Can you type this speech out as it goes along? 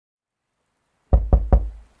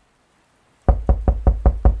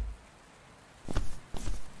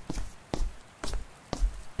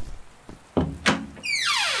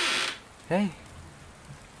Hey,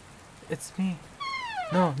 it's me.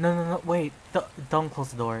 No, no, no, no, wait. Don't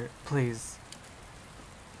close the door, please.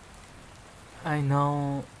 I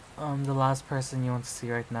know I'm the last person you want to see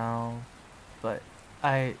right now, but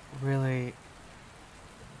I really,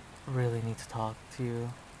 really need to talk to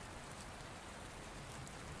you.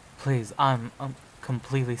 Please, I'm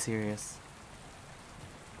completely serious.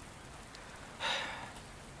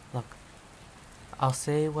 Look, I'll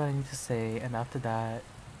say what I need to say, and after that,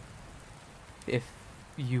 if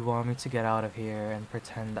you want me to get out of here and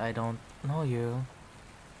pretend I don't know you,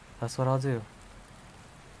 that's what I'll do.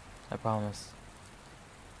 I promise.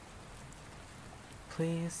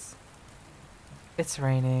 Please? It's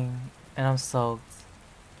raining, and I'm soaked,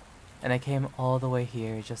 and I came all the way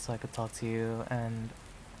here just so I could talk to you, and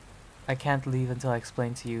I can't leave until I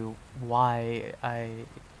explain to you why I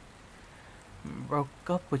broke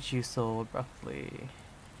up with you so abruptly.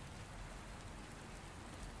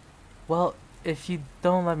 Well, if you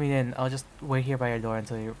don't let me in, I'll just wait here by your door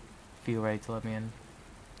until you feel ready to let me in.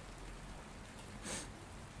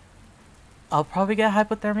 I'll probably get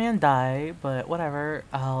hypothermia and die, but whatever,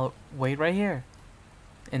 I'll wait right here.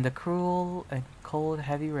 In the cruel and cold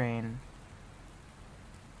heavy rain.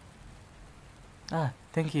 Ah,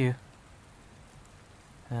 thank you.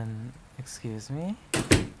 And, excuse me?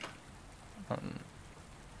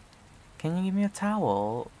 Can you give me a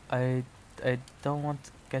towel? I don't want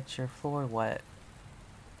to get your floor wet.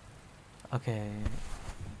 Okay.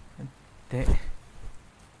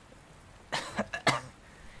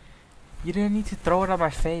 You didn't need to throw it on my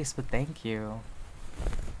face, but thank you.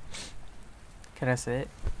 Can I sit?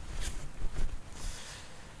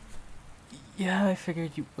 Yeah, I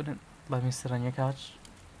figured you wouldn't let me sit on your couch.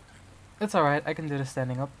 It's alright, I can do this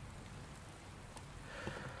standing up.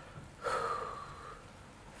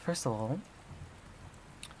 First of all,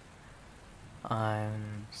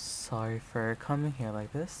 I'm sorry for coming here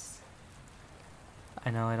like this.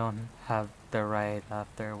 I know I don't have the right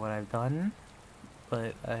after what I've done,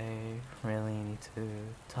 but I really need to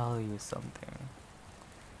tell you something.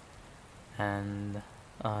 And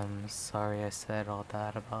I'm sorry I said all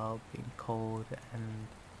that about being cold and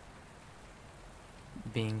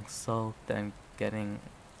being soaked and getting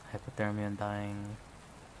hypothermia and dying.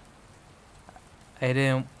 I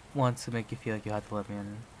didn't want to make you feel like you had to let me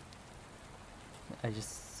in. I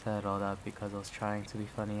just said all that because I was trying to be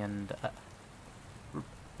funny and...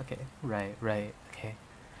 okay, right, okay.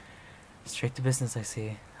 Straight to business, I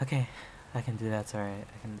see. Okay, I can do that, it's alright.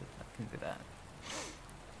 I can do that.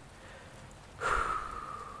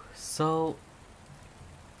 So...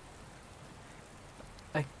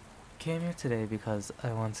 I came here today because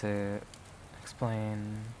I want to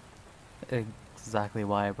explain exactly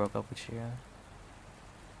why I broke up with you.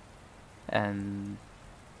 And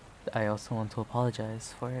I also want to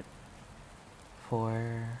apologize for it.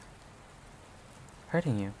 For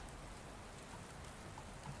hurting you.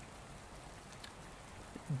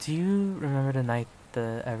 Do you remember the night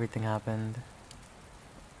that everything happened?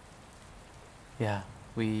 Yeah,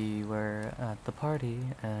 we were at the party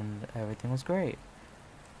and everything was great.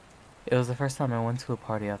 It was the first time I went to a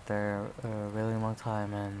party after a really long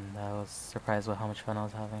time, and I was surprised with how much fun I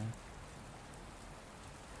was having.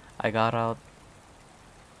 I got out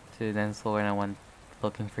to the dance floor and I went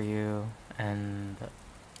looking for you, and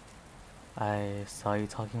I saw you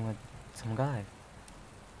talking with some guy.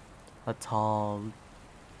 A tall,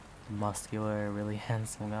 muscular, really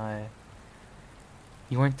handsome guy.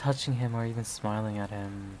 You weren't touching him or even smiling at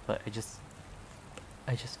him, but I just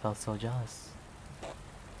felt so jealous.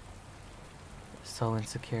 So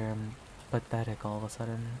insecure and pathetic all of a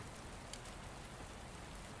sudden.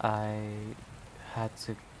 I had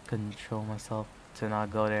to control myself to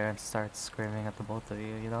not go there and start screaming at the both of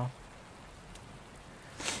you, you know?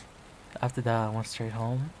 After that, I went straight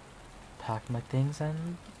home, packed my things,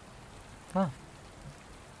 and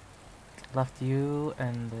left you,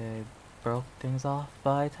 and I broke things off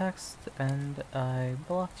by text, and I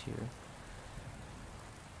blocked you.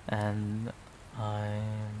 And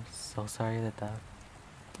I'm so sorry that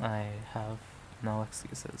I have no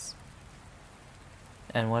excuses.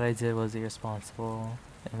 And what I did was irresponsible,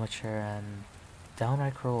 immature, and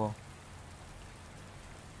downright cruel.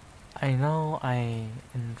 I know I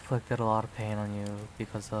inflicted a lot of pain on you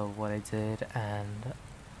because of what I did, and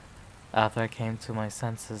after I came to my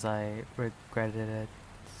senses, I regretted it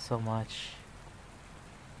so much.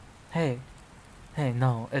 Hey,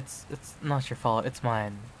 no, it's not your fault, it's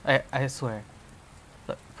mine. I swear.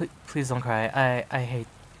 Look, please don't cry. I hate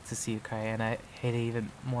to see you cry, and I hate it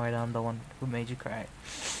even more that I'm the one who made you cry.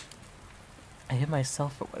 I hate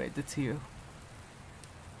myself for what I did to you.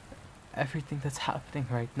 Everything that's happening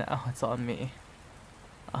right now, it's on me.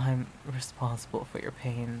 I'm responsible for your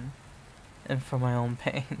pain and for my own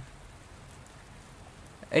pain.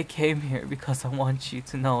 I came here because I want you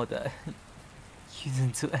to know that you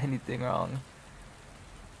didn't do anything wrong.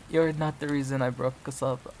 You're not the reason I broke us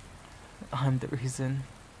up. I'm the reason.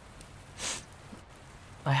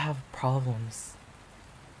 I have problems.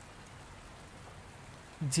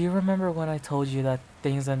 Do you remember when I told you that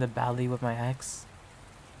things ended badly with my ex?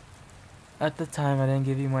 At the time, I didn't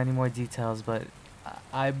give you any more details, but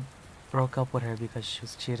I broke up with her because she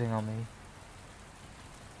was cheating on me.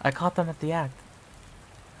 I caught them at the act,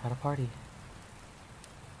 at a party.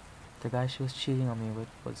 The guy she was cheating on me with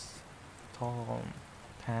was tall,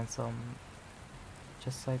 handsome,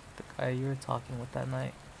 just like the guy you were talking with that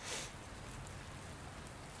night.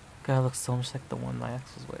 Guy looked so much like the one my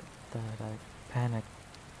ex was with that I panicked,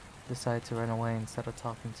 decided to run away instead of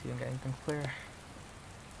talking to you and getting things clear.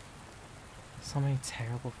 So many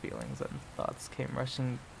terrible feelings and thoughts came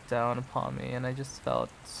rushing down upon me, and I just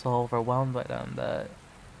felt so overwhelmed by them that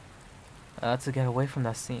I had to get away from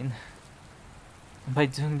that scene. And by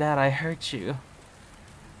doing that, I hurt you.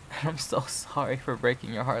 And I'm so sorry for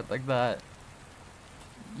breaking your heart like that.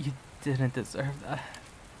 You didn't deserve that.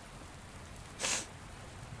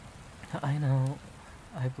 I know.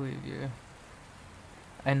 I believe you.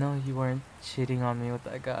 I know you weren't cheating on me with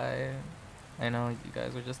that guy. I know you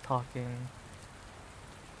guys were just talking.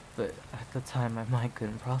 But at the time, my mind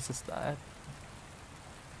couldn't process that.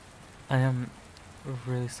 I am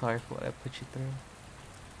really sorry for what I put you through.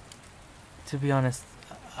 To be honest,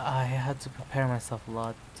 I had to prepare myself a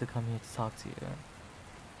lot to come here to talk to you.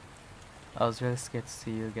 I was really scared to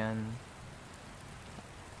see you again.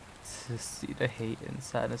 To see the hate and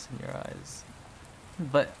sadness in your eyes.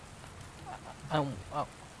 But I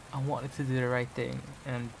wanted to do the right thing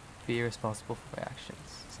and be responsible for my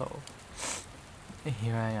actions. So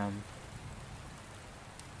here I am.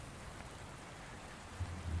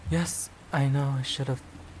 Yes, I know I should have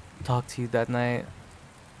talked to you that night.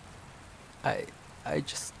 I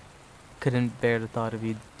just couldn't bear the thought of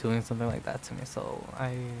you doing something like that to me, so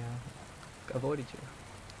I avoided you.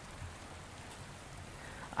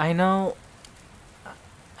 I know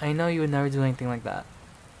you would never do anything like that.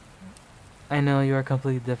 I know you are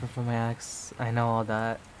completely different from my ex. I know all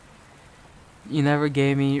that. You never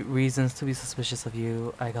gave me reasons to be suspicious of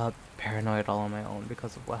you. I got paranoid all on my own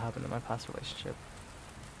because of what happened in my past relationship.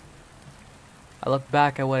 I look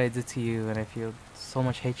back at what I did to you and I feel so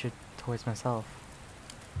much hatred towards myself.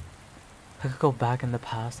 I could go back in the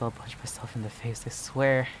past, I'll punch myself in the face, I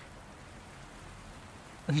swear.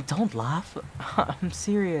 And don't laugh. I'm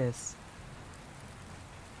serious.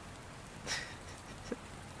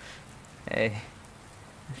 Hey,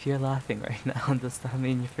 if you're laughing right now, does that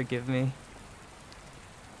mean you forgive me?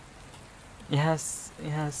 Yes,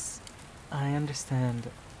 I understand.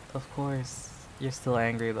 Of course, you're still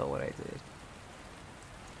angry about what I did.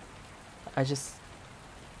 I just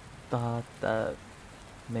thought that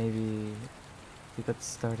maybe we could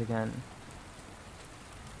start again.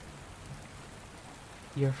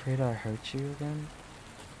 You're afraid I hurt you again?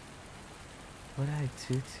 What did I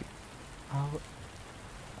do to you?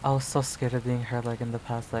 I was so scared of being hurt like in the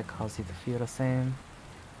past that caused you to feel the same.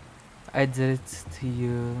 I did it to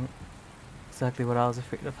you exactly what I was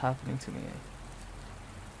afraid of happening to me.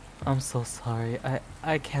 I'm so sorry.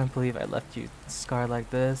 I can't believe I left you scarred like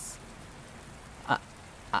this.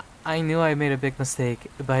 I knew I made a big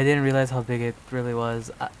mistake, but I didn't realize how big it really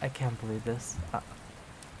was. I can't believe this.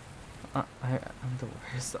 I'm the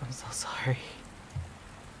worst. I'm so sorry.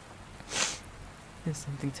 It's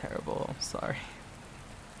something terrible. I'm sorry.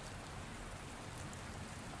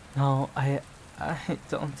 No, I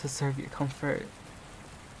don't deserve your comfort.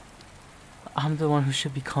 I'm the one who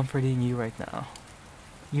should be comforting you right now.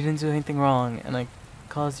 You didn't do anything wrong, and I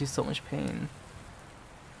caused you so much pain.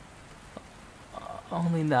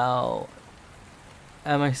 Only now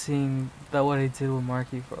am I seeing that what I did will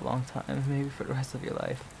mark you for a long time, maybe for the rest of your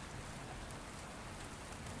life.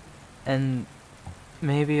 And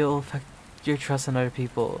maybe it will affect your trust in other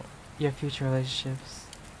people, your future relationships.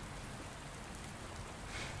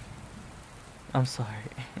 I'm sorry.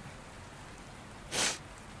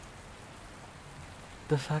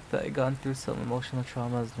 The fact that I gone through some emotional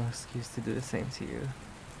trauma is no excuse to do the same to you.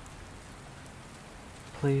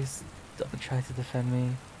 Please don't try to defend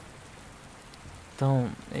me.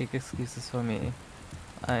 Don't make excuses for me.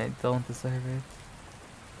 I don't deserve it.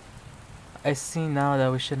 I see now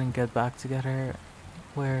that we shouldn't get back together.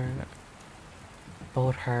 We're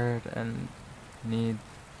both hurt and need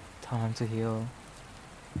time to heal.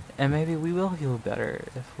 And maybe we will heal better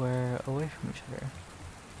if we're away from each other.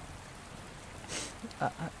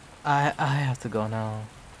 I, I have to go now.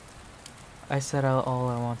 I said out all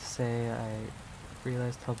I want to say. I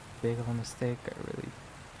realized how big of a mistake I really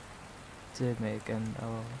did make, and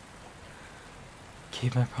I'll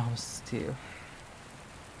keep my promises to you.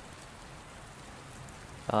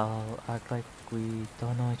 I'll act like we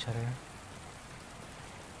don't know each other.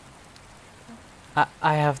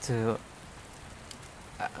 I have to.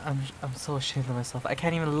 I'm so ashamed of myself. I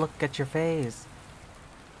can't even look at your face.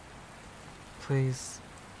 Please,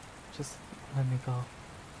 just let me go.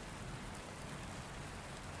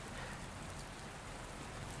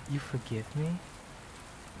 You forgive me?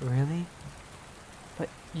 Really? But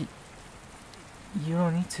you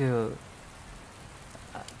don't need to.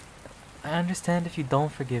 I understand if you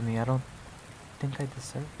don't forgive me. I don't think I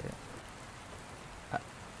deserve it. I,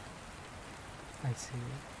 I see.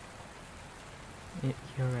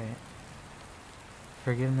 You're right.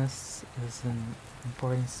 Forgiveness is an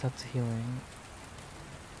important step to healing.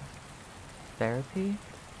 Therapy?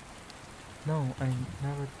 No, I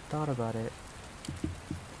never thought about it.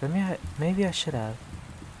 Maybe I should have.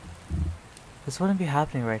 This wouldn't be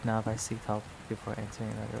happening right now if I seeked help before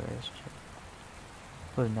entering another relationship.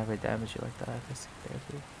 I would never damage you like that if I seek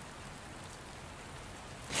therapy.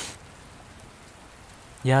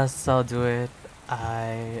 Yes, I'll do it.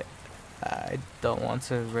 I don't want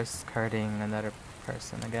to risk hurting another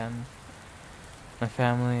person again. My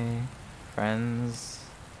family, friends,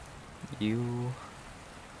 you.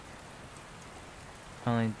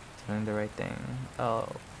 Only doing the right thing.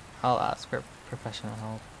 I'll ask for professional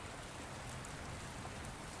help.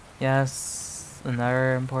 Yes,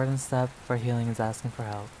 another important step for healing is asking for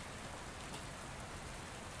help.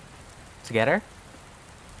 Together?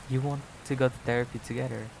 You want to go to therapy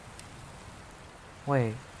together?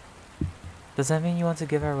 Wait, does that mean you want to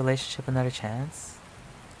give our relationship another chance?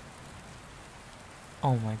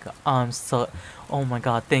 Oh my god, oh my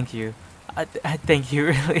god, thank you. I thank you,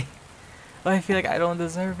 really. But I feel like I don't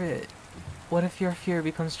deserve it. What if your fear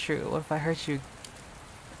becomes true? What if I hurt you?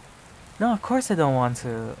 No, of course I don't want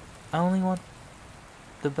to. I only want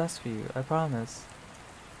the best for you, I promise.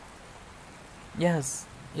 Yes,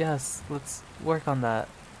 yes, let's work on that.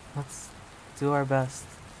 Let's do our best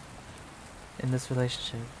in this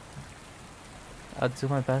relationship. I'll do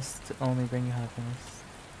my best to only bring you happiness.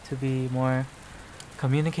 To be more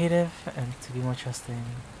communicative and to be more trusting.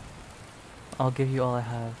 I'll give you all I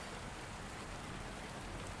have.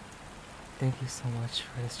 Thank you so much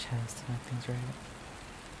for this chance to make things right.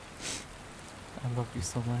 I love you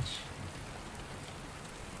so much.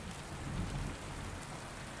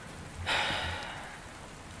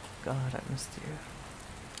 God, I missed you.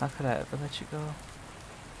 How could I ever let you go?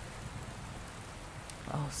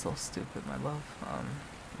 I was so stupid, my love. I'm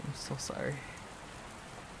so sorry.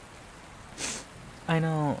 I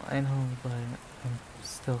know, but I'm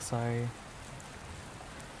still sorry.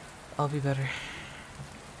 I'll be better.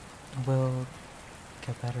 We'll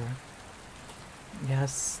get better.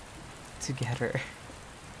 Yes, together.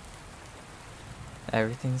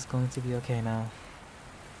 Everything's going to be okay now.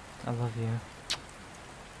 I love you.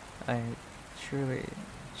 I truly,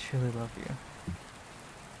 truly love you.